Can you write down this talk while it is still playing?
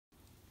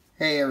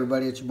Hey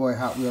everybody, it's your boy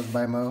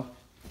Hotwheelsbymoe,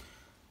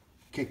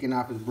 kicking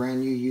off his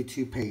brand new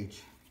YouTube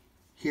page.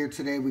 Here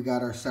today we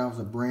got ourselves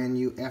a brand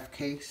new F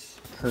case,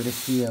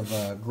 courtesy of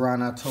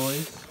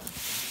Granatoys.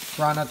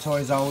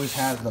 Granatoys always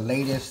has the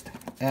latest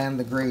and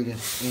the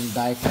greatest in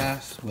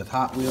die-cast with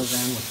Hot Wheels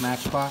and with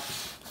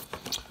Matchbox.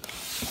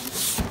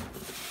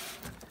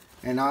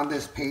 And on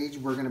this page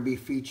we're going to be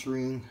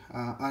featuring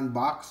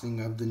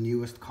unboxing of the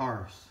newest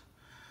cars.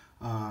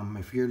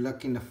 If you're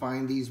looking to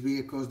find these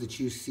vehicles that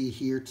you see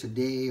here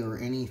today or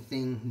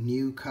anything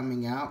new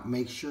coming out,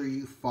 make sure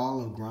you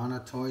follow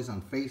Granatoys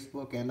on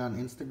Facebook and on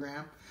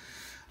Instagram,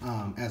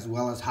 as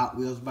well as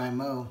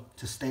Hotwheelsbymoe,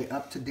 to stay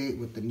up to date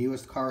with the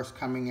newest cars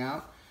coming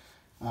out.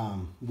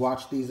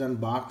 Watch these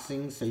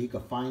unboxings so you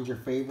can find your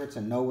favorites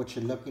and know what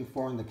you're looking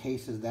for in the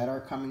cases that are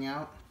coming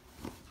out.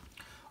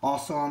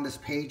 Also on this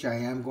page I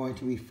am going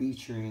to be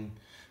featuring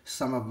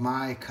some of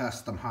my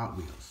custom Hot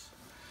Wheels.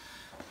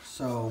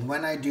 So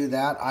when I do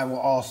that, I will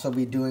also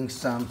be doing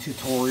some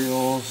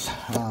tutorials,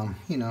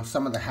 you know,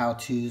 some of the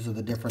how-tos of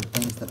the different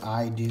things that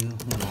I do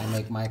when I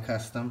make my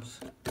customs.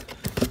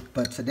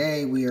 But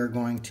today we are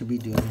going to be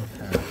doing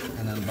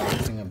an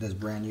unboxing of this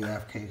brand new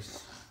F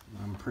case.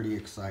 I'm pretty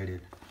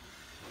excited.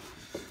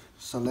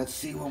 So let's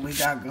see what we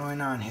got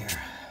going on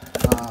here.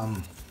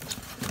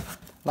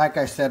 Like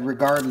I said,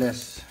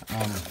 regardless,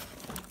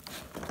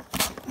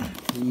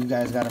 you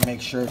guys got to make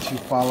sure that you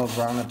follow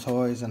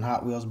Granatoys and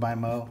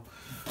Hotwheelsbymoe.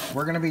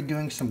 We're going to be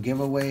doing some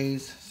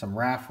giveaways, some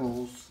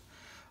raffles,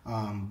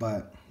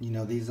 but, you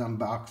know, these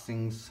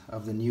unboxings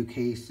of the new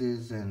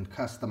cases and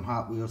custom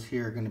Hot Wheels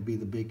here are going to be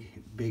the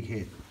big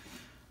hit.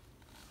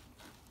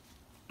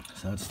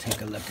 So let's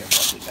take a look at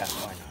what we got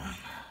going on.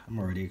 I'm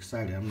already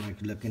excited. I'm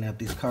like looking at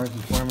these cars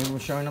before I'm even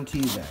showing them to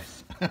you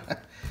guys.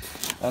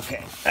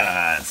 Okay,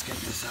 let's get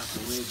this out the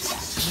way.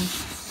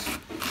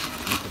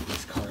 Look at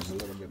this car's a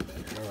little bit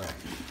better. All right.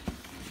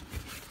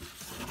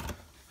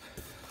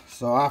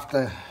 So off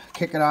the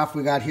kick it off,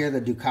 we got here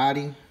the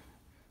Ducati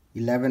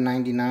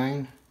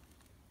 1199.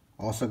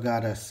 Also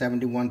got a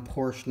 71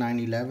 Porsche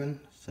 911.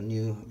 It's a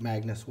new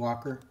Magnus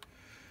Walker.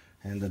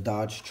 And the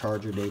Dodge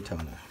Charger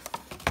Daytona.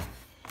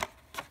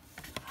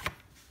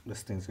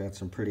 This thing's got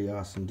some pretty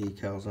awesome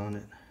decals on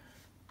it.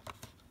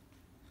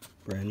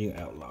 Brand new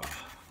Outlaw.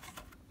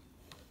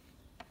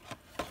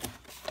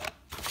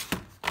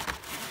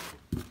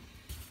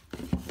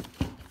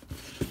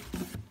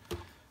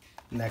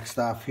 Next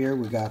off here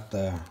we got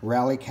the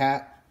Rally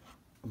Cat,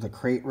 the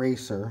Crate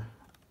Racer,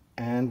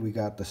 and we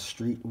got the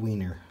Street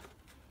Wiener.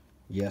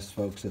 Yes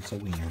folks, it's a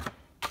wiener.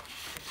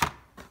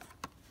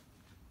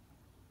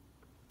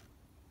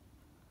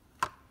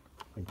 I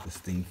think this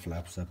thing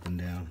flaps up and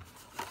down.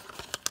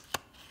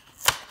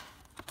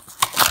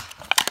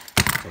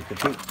 Take a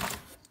peek.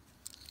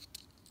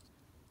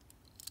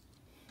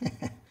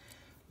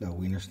 The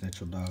Wiener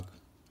Schnitzel dog.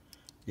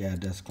 Yeah, it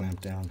does clamp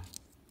down.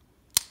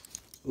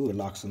 Ooh, it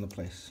locks into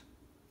place.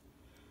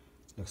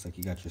 Looks like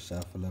you got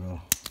yourself a little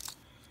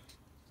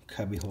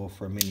cubby hole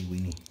for a mini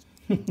weenie.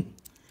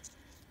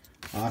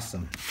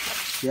 Awesome.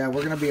 Yeah,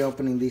 we're going to be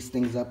opening these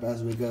things up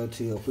as we go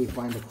too. If we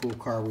find a cool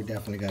car, we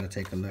definitely got to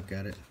take a look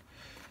at it.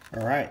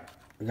 All right.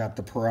 We got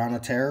the Piranha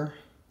Terror.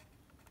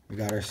 We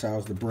got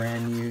ourselves the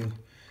brand new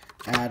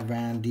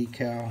Advan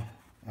decal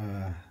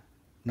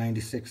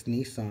 96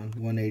 Nissan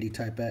 180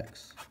 Type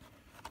X.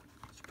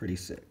 It's pretty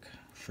sick.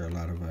 I'm sure a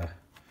lot of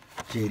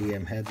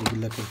JDM heads will be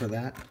looking for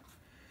that.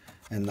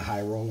 And the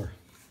High Roller.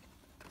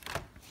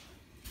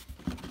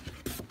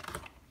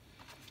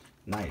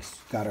 Nice.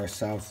 Got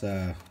ourselves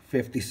a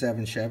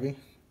 57 Chevy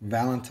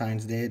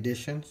Valentine's Day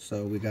edition.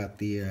 So we got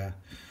the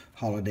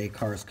holiday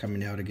cars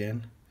coming out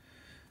again.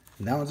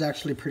 And that one's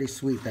actually pretty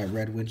sweet, that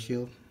red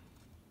windshield.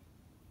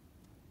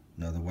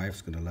 No, the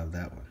wife's going to love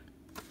that one.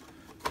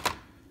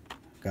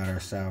 Got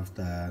ourselves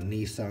the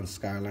Nissan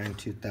Skyline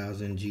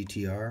 2000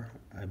 GTR.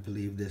 I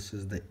believe this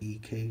is the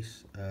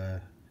E-Case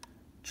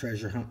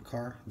treasure hunt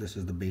car. This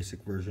is the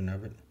basic version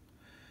of it.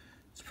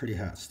 It's pretty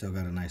hot. Still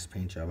got a nice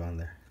paint job on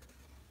there.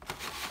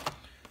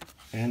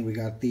 And we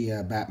got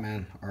the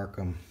Batman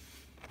Arkham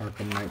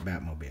Knight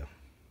Batmobile.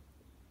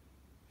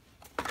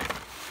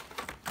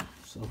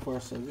 So far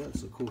so good.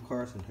 Some cool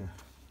cars in here.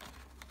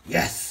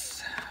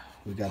 Yes!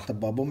 We got the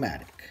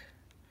Bubble-Matic.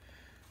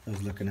 I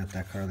was looking at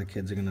that car. The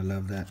kids are going to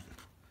love that.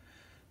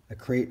 The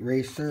Crate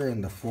Racer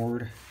and the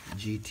Ford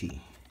GT.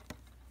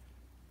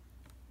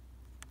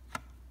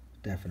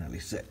 Definitely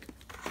sick.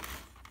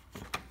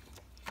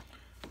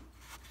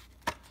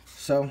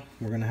 So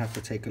we're going to have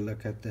to take a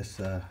look at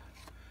this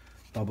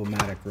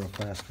Bubble-Matic real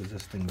fast because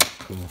this thing looks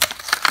cool.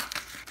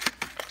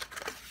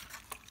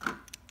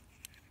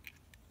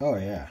 Oh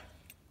yeah.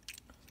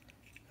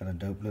 Got a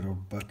dope little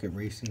bucket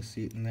racing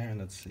seat in there.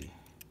 Let's see.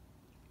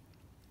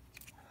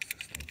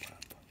 This thing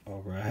pop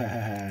up.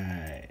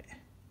 Alright.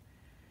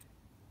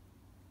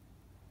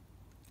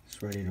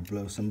 It's ready to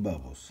blow some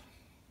bubbles.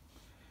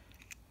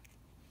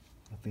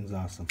 That thing's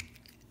awesome.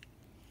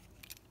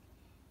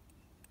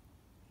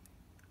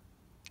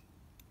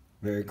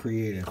 Very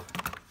creative.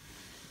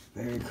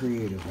 Very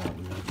creative Hot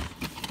Wheels.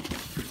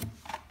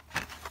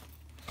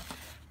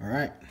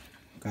 Alright,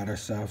 got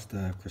ourselves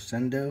the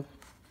Crescendo,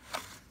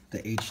 the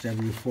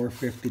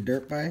HW450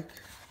 dirt bike,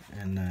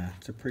 and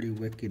it's a pretty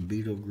wicked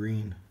beetle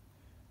green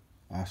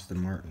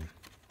Aston Martin.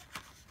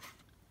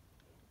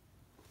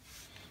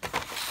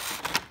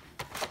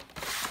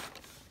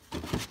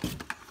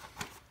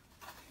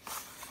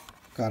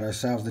 Got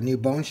ourselves the new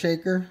Bone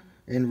Shaker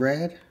in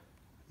red,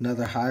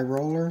 another high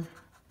roller,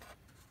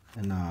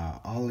 and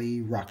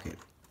Ollie Rocket.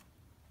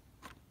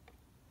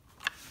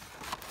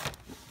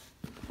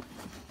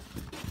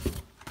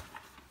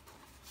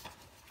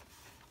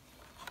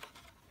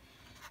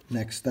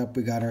 Next up,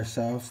 we got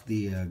ourselves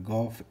the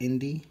Golf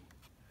Indy,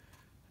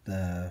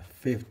 the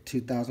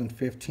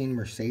 2015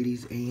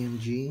 Mercedes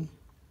AMG,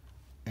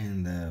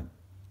 and the,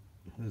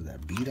 what is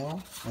that,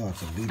 Beetle? Oh,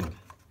 it's a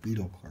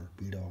Beetle car,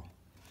 Beetle.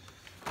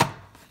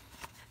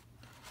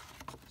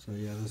 So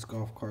yeah, this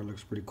golf car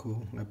looks pretty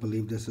cool. I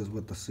believe this is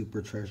what the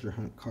Super Treasure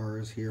Hunt car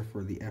is here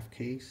for the F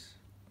case.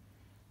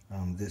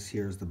 This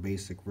here is the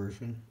basic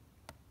version,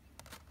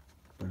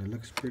 but it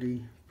looks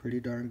pretty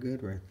darn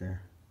good right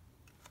there.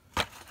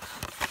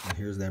 And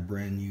here's that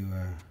brand new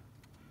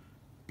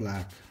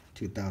black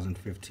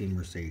 2015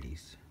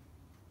 Mercedes.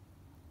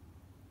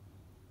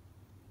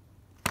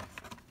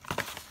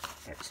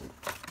 Excellent.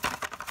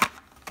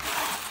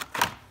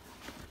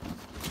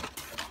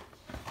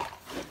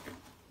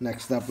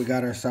 Next up, we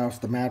got ourselves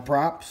the Mad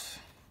Props,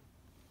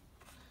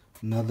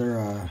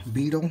 another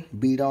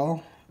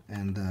Beetle,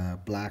 and the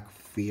black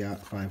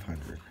Fiat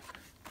 500.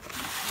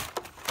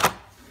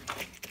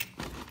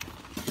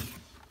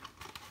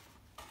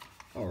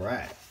 All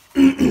right.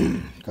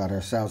 Got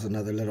ourselves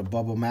another little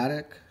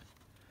Bubble-matic,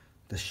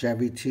 the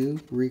Chevy 2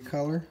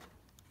 recolor.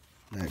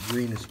 That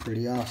green is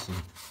pretty awesome.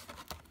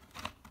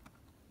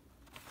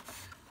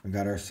 We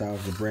got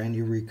ourselves a brand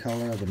new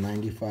recolor of the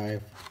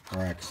 95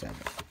 RX-7.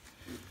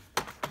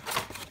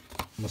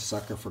 I'm a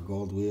sucker for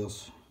gold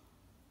wheels.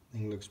 I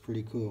think it looks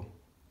pretty cool.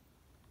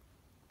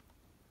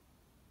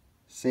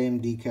 Same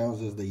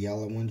decals as the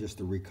yellow one, just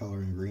the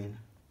recolor in green.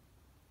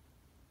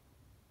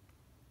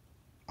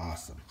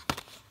 Awesome.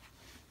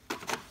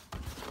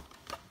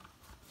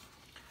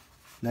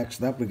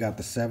 Next up, we got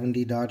the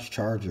 70 Dodge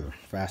Charger,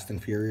 Fast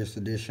and Furious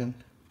edition.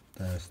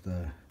 That's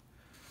the,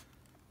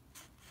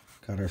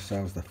 got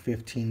ourselves the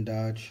 15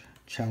 Dodge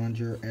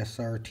Challenger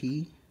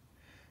SRT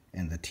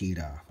and the teed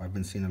off. I've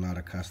been seeing a lot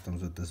of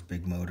customs with this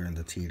big motor and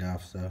the teed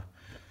off, so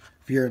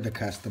if you're into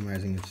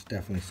customizing, it's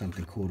definitely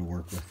something cool to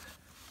work with.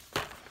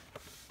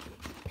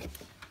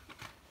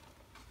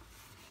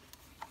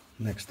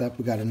 Next up,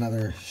 we got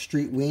another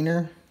Street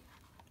Wiener,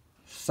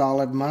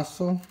 Solid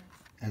Muscle,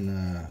 and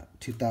a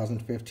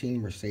 2015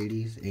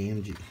 Mercedes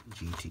AMG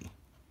GT.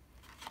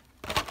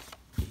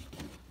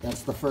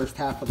 That's the first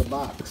half of the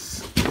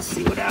box. Let's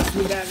see what else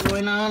we got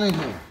going on in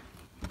here.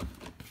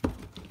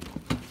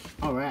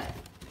 All right.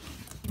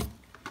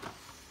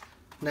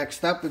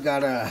 Next up, we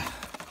got a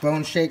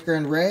Bone Shaker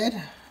in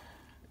red,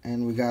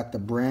 and we got the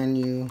brand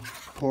new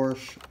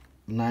Porsche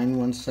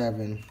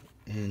 917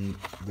 in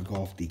the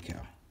Golf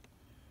decal.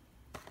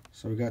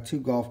 So we got two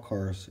golf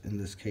cars in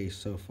this case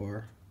so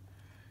far,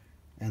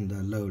 and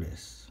the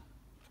Lotus.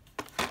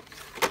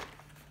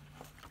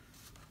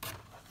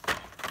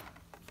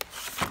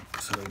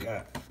 So we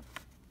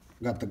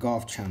got the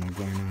Golf Channel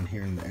going on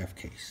here in the F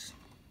case.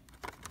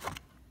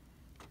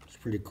 It's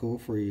pretty cool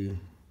for you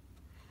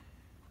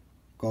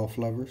golf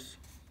lovers.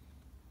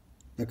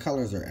 The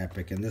colors are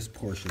epic, and this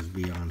Porsche is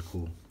beyond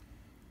cool.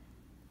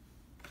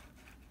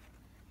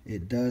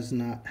 It does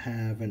not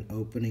have an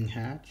opening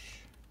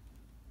hatch,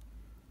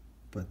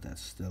 but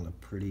that's still a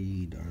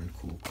pretty darn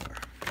cool car.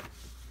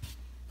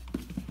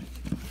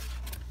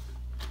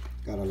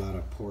 Got a lot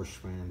of Porsche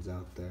fans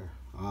out there.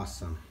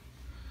 Awesome.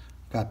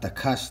 Got the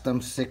custom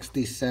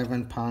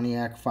 67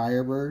 Pontiac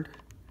Firebird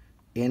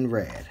in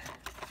red.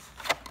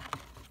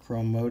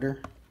 Chrome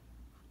motor.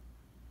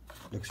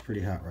 Looks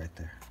pretty hot right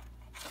there.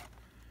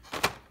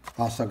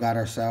 Also got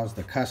ourselves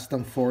the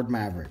custom Ford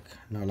Maverick.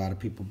 I know a lot of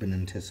people have been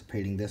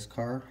anticipating this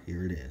car.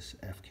 Here it is,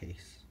 F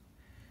case.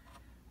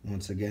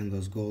 Once again,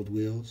 those gold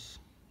wheels,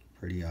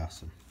 pretty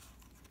awesome.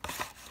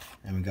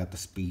 And we got the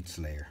Speed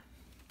Slayer.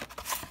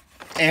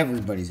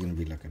 Everybody's gonna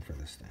be looking for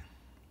this thing,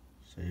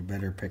 so you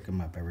better pick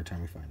them up every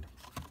time you find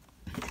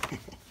them.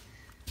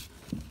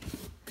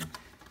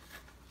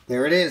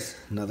 There it is,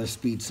 another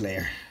Speed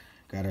Slayer.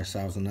 Got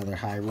ourselves another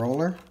high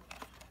roller,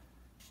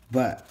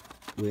 but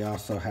we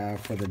also have,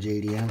 for the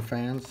JDM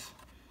fans,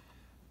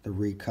 the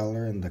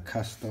recolor and the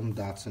custom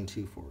Datsun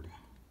 240.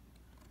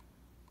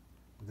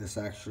 This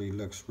actually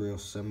looks real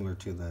similar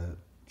to the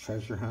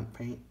Treasure Hunt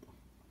paint.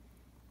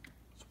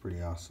 It's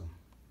pretty awesome.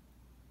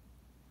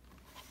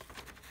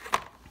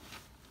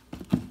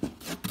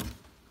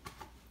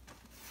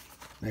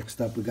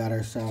 Next up, we got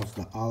ourselves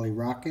the Ollie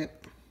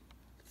Rocket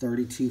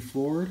 32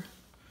 Ford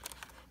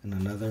and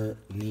another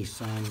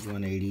Nissan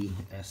 180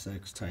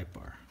 SX Type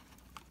R.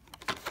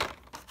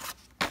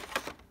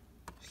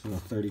 So the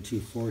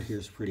 32 Ford here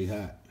is pretty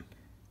hot.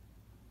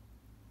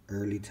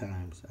 Early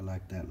times. I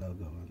like that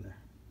logo on there.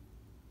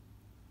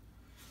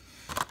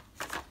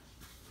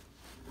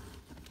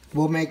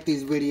 We'll make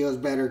these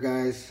videos better,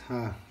 guys.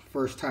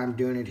 First time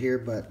doing it here,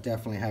 but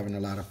definitely having a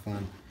lot of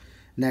fun.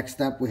 Next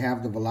up, we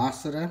have the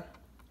Velocita,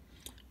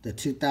 the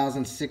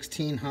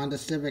 2016 Honda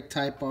Civic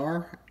Type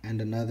R,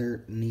 and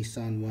another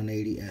Nissan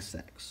 180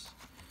 SX.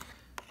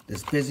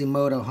 This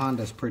Bisimoto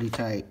Honda is pretty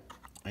tight.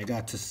 I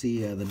got to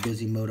see the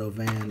Bisimoto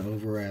van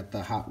over at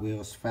the Hot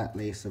Wheels Fat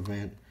Lace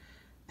event,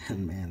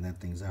 and man,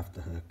 that thing's off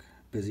the hook.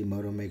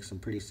 Bisimoto makes some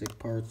pretty sick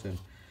parts, and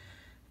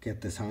get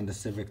this Honda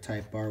Civic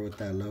Type R with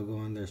that logo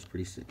on there is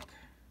pretty sick.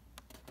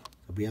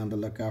 So be on the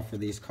lookout for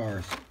these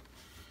cars.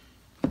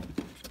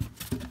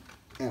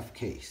 F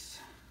case.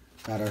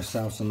 Got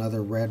ourselves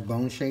another red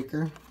Bone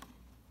Shaker,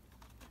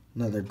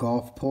 another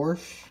Golf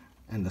Porsche,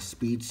 and the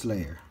Speed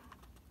Slayer.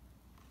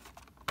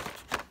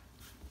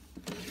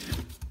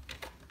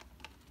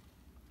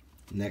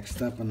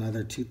 Next up,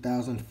 another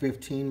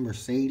 2015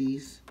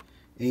 Mercedes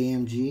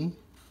AMG,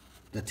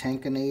 the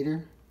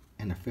Tankinator,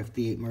 and a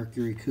 58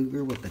 Mercury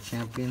Cougar with the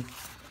Champion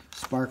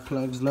spark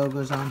plugs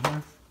logos on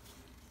here.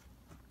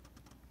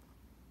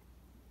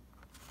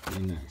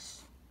 Very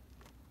nice.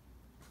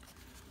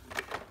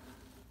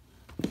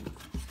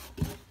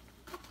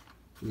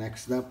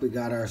 Next up, we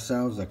got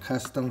ourselves a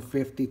custom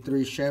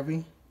 53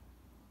 Chevy,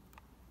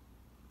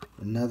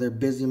 another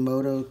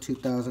Bisimoto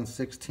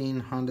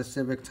 2016 Honda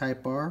Civic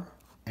Type R,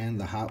 and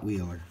the Hot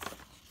Wheeler.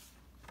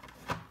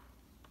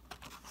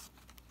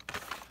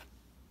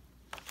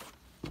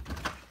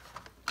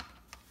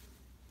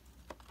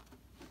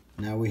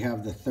 Now we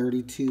have the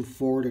 32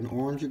 Ford in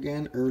orange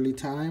again, early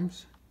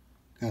times.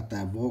 Got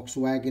that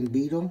Volkswagen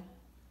Beetle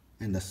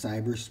and the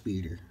Cyber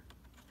Speeder.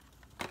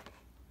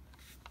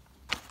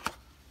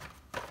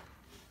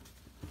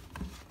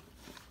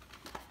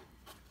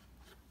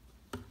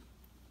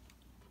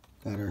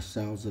 Got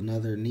ourselves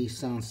another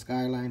Nissan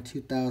Skyline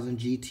 2000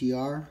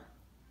 GTR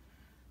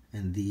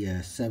and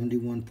the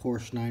 71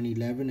 Porsche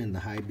 911 and the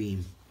high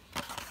beam.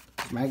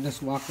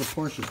 Magnus Walker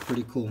Porsche is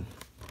pretty cool.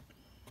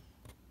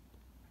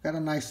 Got a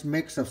nice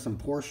mix of some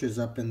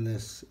Porsches up in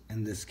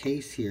this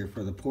case here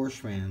for the Porsche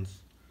fans.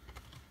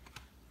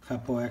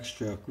 Couple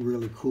extra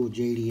really cool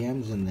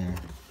JDMs in there.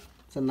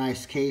 It's a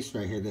nice case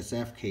right here, this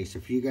F case.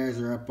 If you guys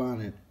are up on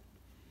it,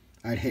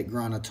 I'd hit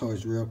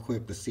Granatoys real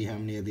quick to see how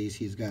many of these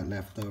he's got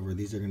left over.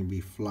 These are going to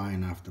be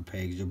flying off the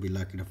pegs. You'll be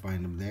lucky to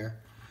find them there.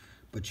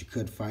 But you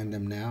could find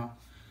them now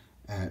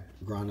at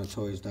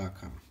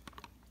Granatoys.com.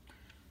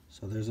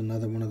 So there's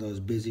another one of those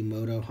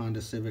Bisimoto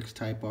Honda Civics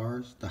Type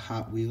Rs, the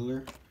Hot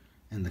Wheeler,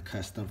 and the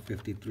custom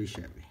 53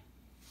 Chevy.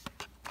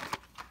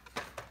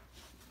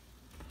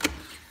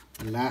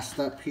 And last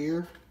up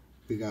here,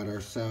 we got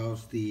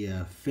ourselves the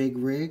Fig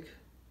Rig,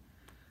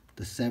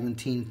 the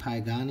 17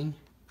 Pagani,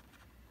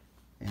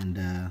 and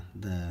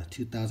the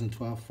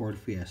 2012 Ford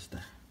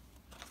Fiesta.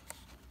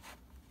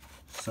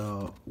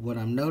 So what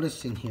I'm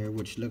noticing here,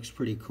 which looks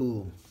pretty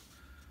cool,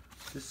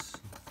 this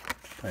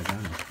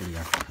Pagani is pretty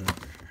off the hook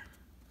right here.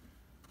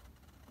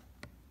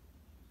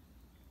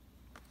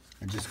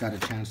 I just got a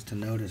chance to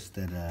notice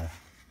that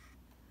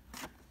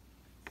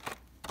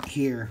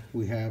here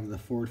we have the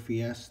Ford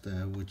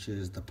Fiesta, which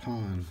is the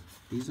Pawn.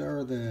 These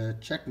are the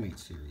Checkmate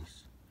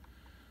series.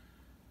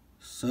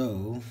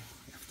 So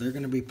if they're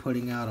going to be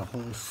putting out a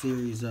whole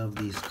series of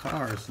these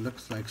cars,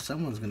 looks like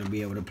someone's going to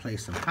be able to play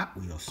some Hot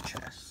Wheels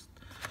chess.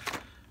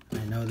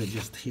 I know that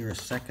just here a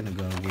second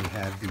ago we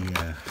had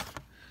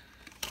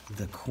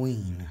the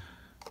Queen.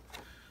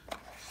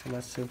 So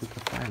let's see if we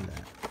can find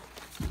that.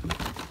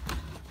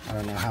 I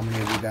don't know how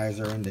many of you guys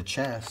are into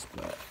chess,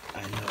 but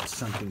I know it's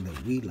something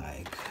that we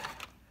like.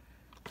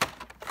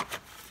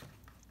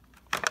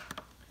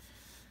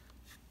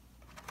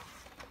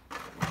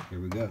 Here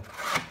we go.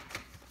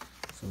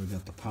 So we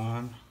got the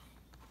Pawn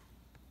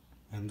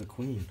and the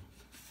Queen.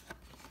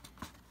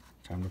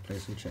 Time to play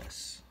some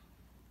chess.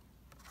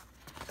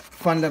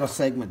 Fun little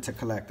segment to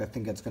collect. I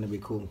think that's going to be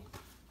cool.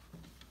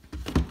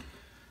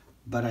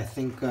 But I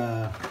think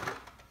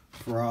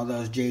for all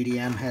those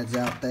JDM heads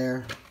out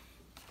there,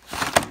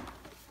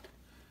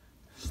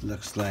 this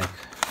looks like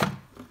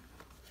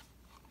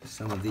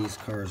some of these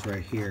cars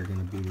right here are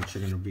going to be what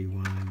you're going to be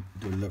wanting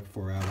to look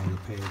for out on the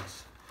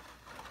pegs.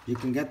 You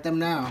can get them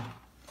now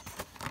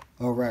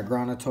over at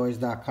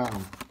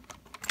Granatoys.com.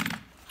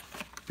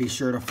 Be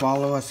sure to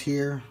follow us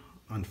here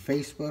on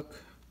Facebook,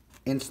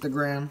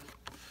 Instagram,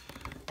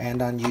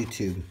 and on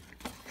YouTube.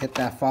 Hit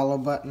that follow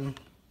button,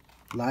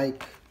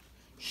 like,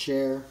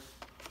 share.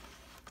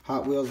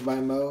 Hot Wheels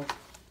by Mo.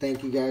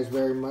 Thank you guys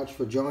very much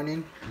for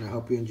joining, and I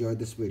hope you enjoyed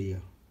this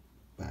video.